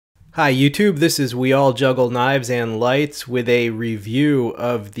Hi YouTube, this is We All Juggle Knives and Lights with a review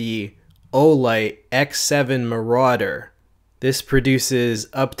of the Olight X7 Marauder. This produces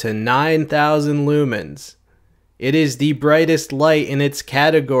up to 9,000 lumens. It is the brightest light in its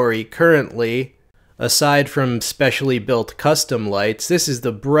category currently. Aside from specially built custom lights, this is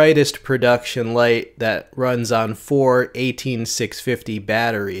the brightest production light that runs on 4 18650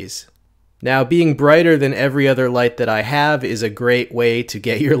 batteries. Now, being brighter than every other light that I have is a great way to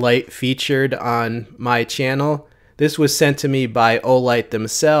get your light featured on my channel. This was sent to me by Olight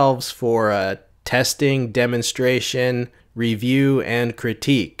themselves for a testing, demonstration, review, and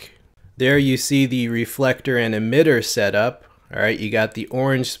critique. There you see the reflector and emitter setup. Alright, you got the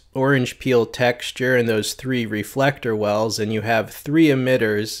orange peel texture and those 3 reflector wells, and you have 3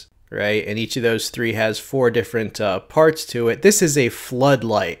 emitters, right? And each of those 3 has 4 different parts to it. This is a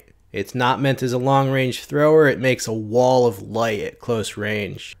floodlight. It's not meant as a long-range thrower. It makes a wall of light at close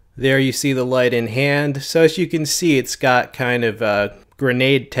range. There you see the light in hand. So as you can see, it's got kind of a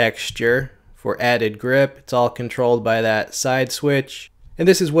grenade texture for added grip. It's all controlled by that side switch. And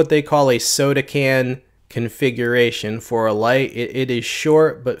this is what they call a soda can configuration for a light. It is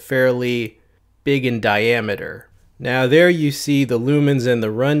short but fairly big in diameter. Now there you see the lumens and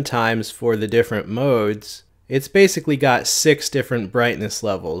the run times for the different modes. It's basically got 6 different brightness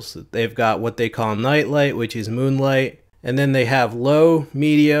levels. They've got what they call nightlight, which is moonlight, and then they have low,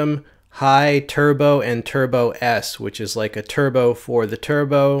 medium, high, turbo, and turbo S, which is like a turbo for the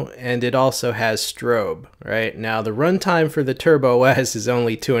turbo, and it also has strobe, right? Now the runtime for the turbo S is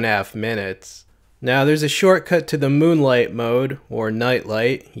only 2.5 minutes. Now there's a shortcut to the moonlight mode, or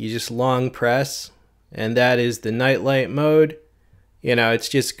nightlight. You just long press, and that is the nightlight mode. You know, it's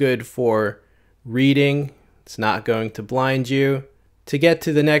just good for reading. It's not going to blind you. To get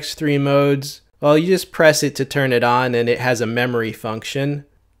to the next 3 modes, well, you just press it to turn it on, and it has a memory function,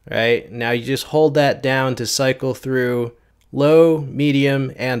 right? Now you just hold that down to cycle through low,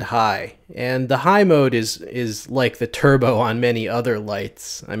 medium, and high. And the high mode is like the turbo on many other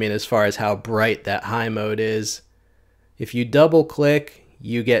lights. I mean, as far as how bright that high mode is. If you double click,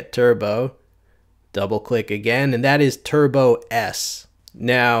 you get turbo. Double click again, and that is turbo S.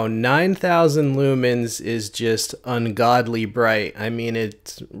 Now, 9,000 lumens is just ungodly bright. I mean,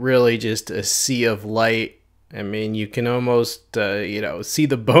 it's really just a sea of light. I mean, you can almost, see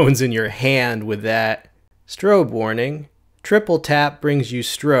the bones in your hand with that. Strobe warning. Triple tap brings you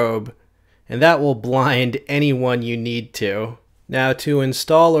strobe, and that will blind anyone you need to. Now, to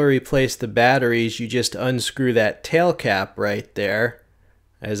install or replace the batteries, you just unscrew that tail cap right there.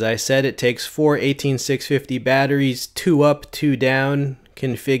 As I said, it takes 4 18650 batteries, 2 up, 2 down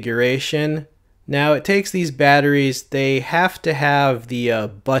configuration. Now it takes these batteries, they have to have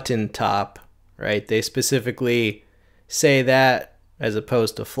the button top, right? They specifically say that as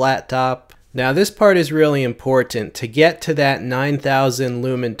opposed to flat top. Now this part is really important. To get to that 9,000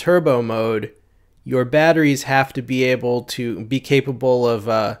 lumen turbo mode, your batteries have to be able to be capable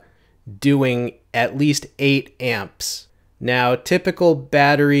of doing at least 8 amps. Now typical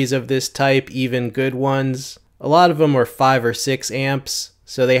batteries of this type, even good ones, a lot of them are 5 or 6 amps,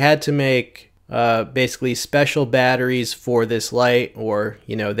 so they had to make basically special batteries for this light, or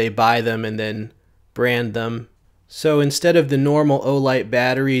they buy them and then brand them. So instead of the normal Olight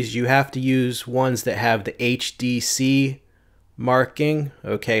batteries, you have to use ones that have the HDC marking,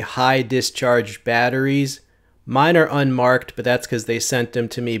 okay, high discharge batteries. Mine are unmarked, but that's because they sent them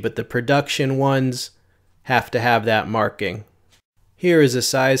to me, but the production ones have to have that marking. Here is a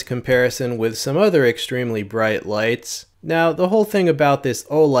size comparison with some other extremely bright lights. Now, the whole thing about this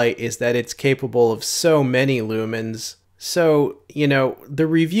Olight is that it's capable of so many lumens. So, the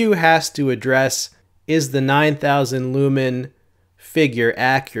review has to address, is the 9,000 lumen figure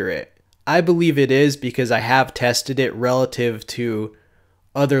accurate? I believe it is because I have tested it relative to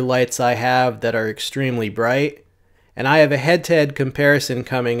other lights I have that are extremely bright. And I have a head-to-head comparison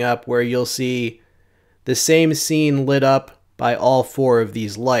coming up where you'll see the same scene lit up by all 4 of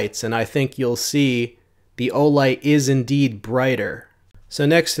these lights, and I think you'll see the Olight is indeed brighter. So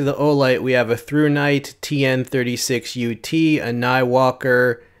next to the Olight we have a ThruNite TN36UT, a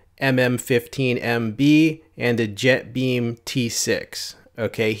Nightwalker MM15MB, and a JetBeam T6.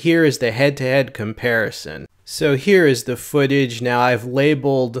 Okay, here is the head-to-head comparison. So here is the footage. Now I've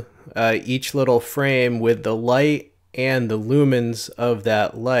labeled each little frame with the light and the lumens of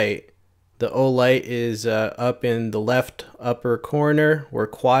that light. The Olight is up in the left upper corner or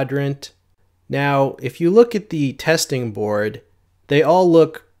quadrant. Now, if you look at the testing board, they all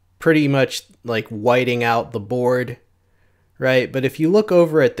look pretty much like whiting out the board, right? But if you look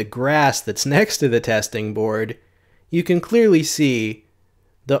over at the grass that's next to the testing board, you can clearly see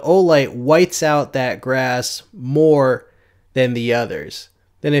the Olight whites out that grass more than the others.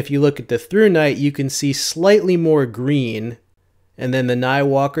 Then if you look at the through night, you can see slightly more green, and then the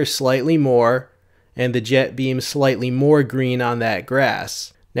Nightwalker slightly more, and the jet beam slightly more green on that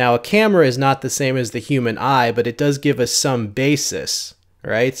grass. Now a camera is not the same as the human eye, but it does give us some basis,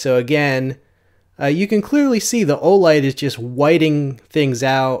 right? So again, you can clearly see the Olight is just whiting things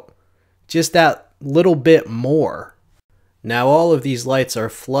out just that little bit more. Now all of these lights are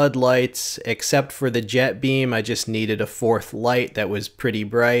floodlights, except for the jet beam. I just needed a fourth light that was pretty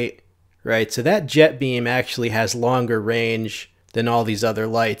bright, right? So that jet beam actually has longer range than all these other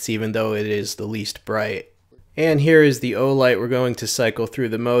lights, even though it is the least bright. And here is the Olight. We're going to cycle through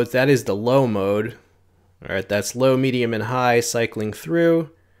the modes. That is the low mode. All right, that's low, medium, and high cycling through.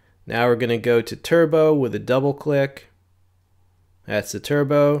 Now we're going to go to turbo with a double click. That's the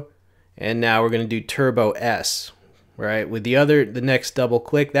turbo. And now we're going to do turbo S. Right, with the next double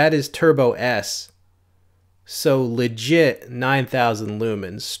click, that is turbo S. So legit 9,000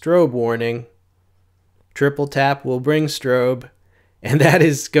 lumens. Strobe warning. Triple tap will bring strobe. And that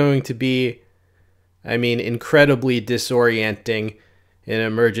is going to be, I mean, incredibly disorienting in an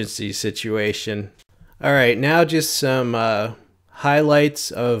emergency situation. All right, now just some highlights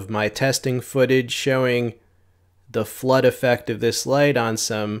of my testing footage showing the flood effect of this light on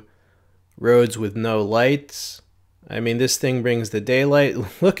some roads with no lights. I mean, this thing brings the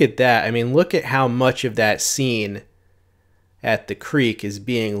daylight. Look at that. I mean, look at how much of that scene at the creek is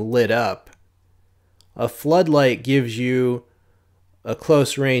being lit up. A floodlight gives you a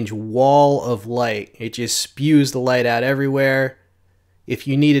close range wall of light. It just spews the light out everywhere. If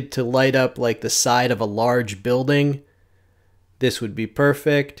you needed to light up like the side of a large building, this would be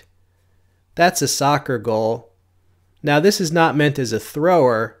perfect. That's a soccer goal. Now, this is not meant as a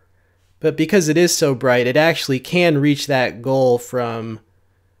thrower, but because it is so bright, it actually can reach that goal from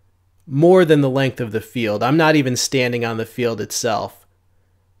more than the length of the field. I'm not even standing on the field itself.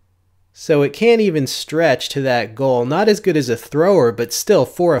 So it can't even stretch to that goal. Not as good as a thrower, but still,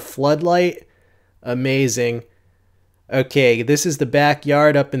 for a floodlight, amazing. Okay, this is the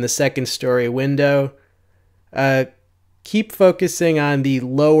backyard up in the second story window. Keep focusing on the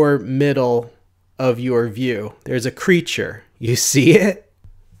lower middle of your view. There's a creature. You see it?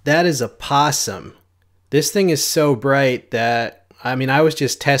 That is a possum. This thing is so bright that, I mean, I was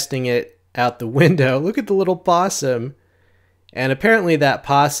just testing it out the window. Look at the little possum. And apparently that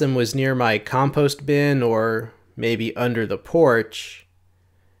possum was near my compost bin or maybe under the porch.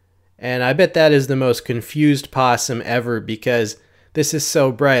 And I bet that is the most confused possum ever because this is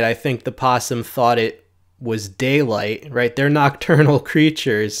so bright. I think the possum thought it was daylight, right? They're nocturnal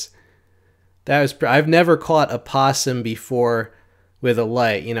creatures. I've never caught a possum before with a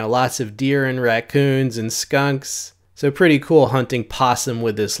light. You know, lots of deer and raccoons and skunks. So pretty cool hunting possum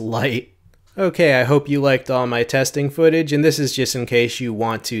with this light. Okay, I hope you liked all my testing footage, and this is just in case you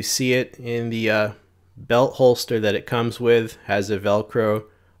want to see it in the belt holster that it comes with. Has a Velcro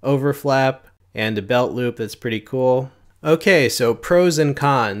overflap and a belt loop that's pretty cool. Okay, so pros and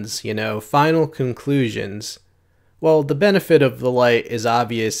cons, you know, final conclusions. Well, the benefit of the light is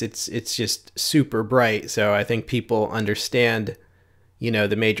obvious. It's just super bright, so I think people understand, you know,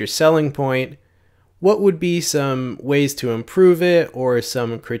 the major selling point. What would be some ways to improve it or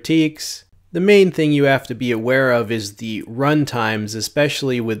some critiques? The main thing you have to be aware of is the run times,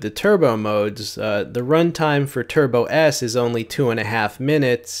 especially with the turbo modes. The runtime for Turbo S is only 2.5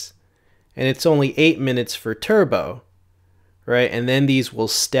 minutes, and it's only 8 minutes for Turbo, right? And then these will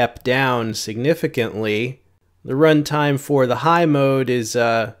step down significantly. The runtime for the high mode is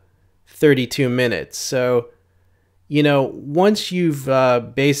 32 minutes. So, you know, once you've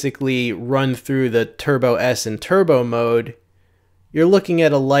basically run through the Turbo S and Turbo mode, you're looking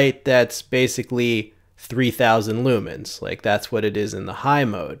at a light that's basically 3,000 lumens. Like, that's what it is in the high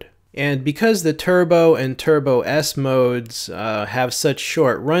mode. And because the Turbo and Turbo S modes have such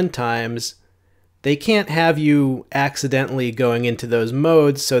short run times, they can't have you accidentally going into those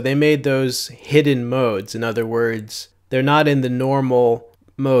modes, so they made those hidden modes. In other words, they're not in the normal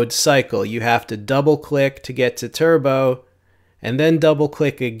mode cycle. You have to double click to get to Turbo, and then double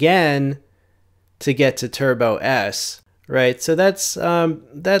click again to get to Turbo S. Right, so that's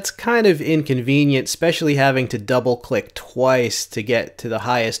kind of inconvenient, especially having to double click twice to get to the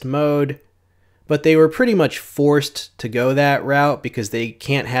highest mode. But they were pretty much forced to go that route because they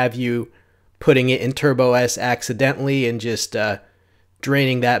can't have you putting it in Turbo S accidentally and just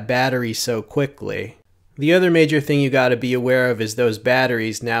draining that battery so quickly. The other major thing you got to be aware of is those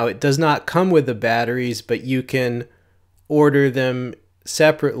batteries. Now, it does not come with the batteries, but you can order them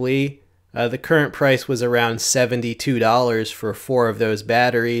separately The current price was around $72 for 4 of those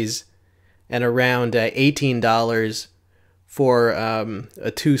batteries, and around $18 for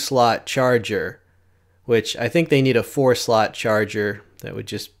a 2-slot charger, which I think they need a 4-slot charger. That would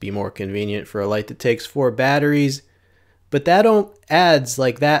just be more convenient for a light that takes 4 batteries. But that adds,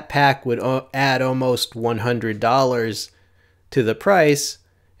 like, that pack would add almost $100 to the price,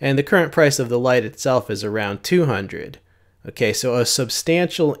 and the current price of the light itself is around $200. Okay, so a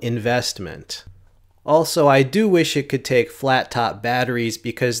substantial investment. Also, I do wish it could take flat top batteries,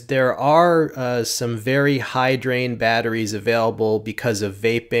 because there are some very high drain batteries available because of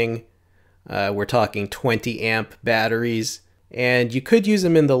vaping. We're talking 20 amp batteries, and you could use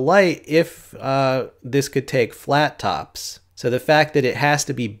them in the light if this could take flat tops. So the fact that it has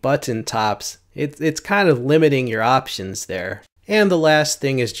to be button tops, it's kind of limiting your options there. And the last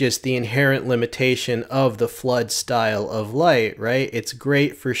thing is just the inherent limitation of the flood style of light, right? It's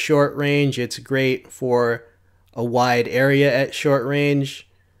great for short range, it's great for a wide area at short range,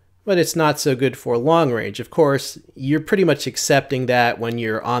 but it's not so good for long range. Of course, you're pretty much accepting that when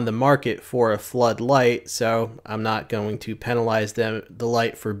you're on the market for a flood light, so I'm not going to penalize the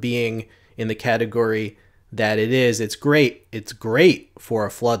light for being in the category that it is. It's great for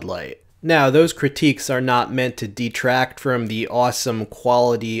a floodlight. Now, those critiques are not meant to detract from the awesome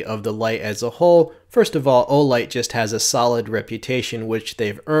quality of the light as a whole. First of all, Olight just has a solid reputation, which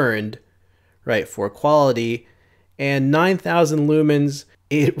they've earned, right, for quality. And 9,000 lumens,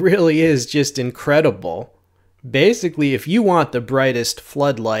 it really is just incredible. Basically, if you want the brightest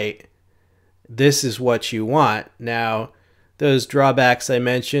floodlight, this is what you want. Now, those drawbacks I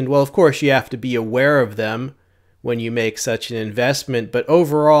mentioned, well, of course, you have to be aware of them when you make such an investment, but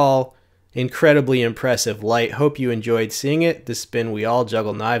overall, incredibly impressive light. Hope you enjoyed seeing it. This has been We All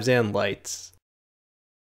Juggle Knives and Lights.